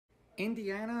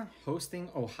Indiana hosting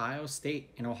Ohio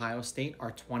State, and Ohio State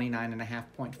are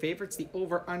 29.5-point favorites. The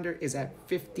over-under is at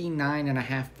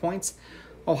 59.5 points.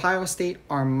 Ohio State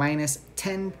are minus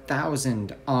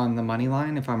 10,000 on the money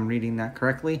line, if I'm reading that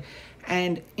correctly.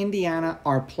 And Indiana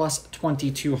are plus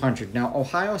 2,200. Now,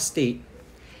 Ohio State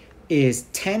is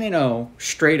 10-0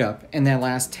 straight up in their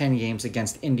last 10 games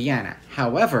against Indiana.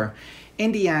 However,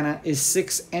 Indiana is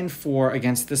 6-4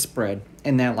 against the spread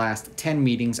in their last 10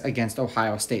 meetings against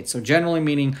Ohio State. So generally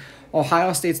meaning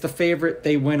Ohio State's the favorite,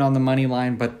 they win on the money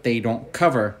line, but they don't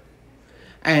cover.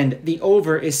 And the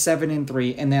over is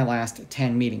 7-3 in their last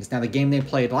 10 meetings. Now, the game they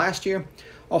played last year,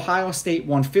 Ohio State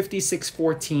won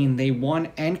 56-14. They won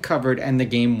and covered, and the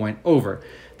game went over.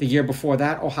 The year before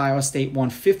that, Ohio State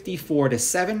won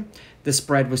 54-7. The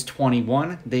spread was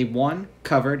 21. They won,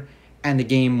 covered, and the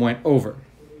game went over.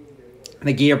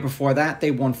 The year before that,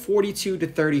 they won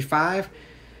 42-35.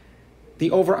 The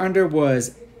over-under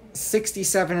was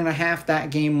 67.5.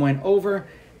 That game went over,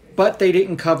 but they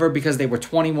didn't cover because they were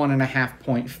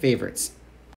 21.5-point favorites.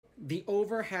 The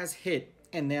over has hit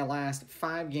in their last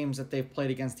 5 games that they've played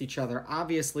against each other.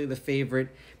 Obviously, the favorite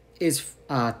is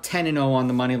 10-0 on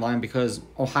the money line because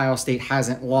Ohio State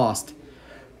hasn't lost.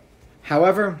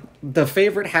 However, the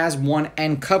favorite has won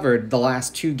and covered the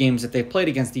last 2 games that they've played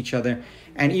against each other.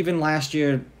 And even last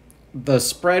year, the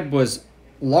spread was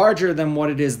larger than what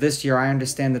it is this year. I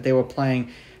understand that they were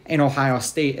playing in Ohio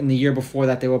State, and the year before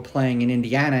that they were playing in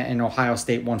Indiana, and Ohio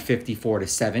State won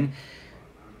 54-7.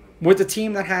 With a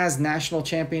team that has national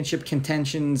championship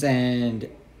contentions, and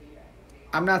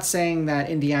I'm not saying that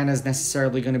Indiana is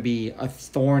necessarily going to be a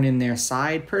thorn in their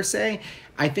side per se.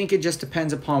 I think it just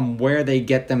depends upon where they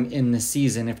get them in the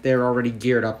season, if they're already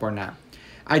geared up or not.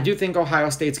 I do think Ohio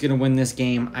State's going to win this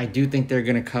game. I do think they're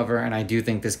going to cover, and I do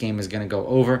think this game is going to go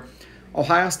over.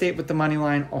 Ohio State with the money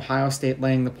line, Ohio State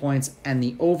laying the points, and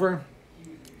the over.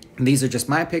 These are just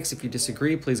my picks. If you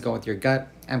disagree, please go with your gut,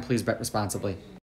 and please bet responsibly.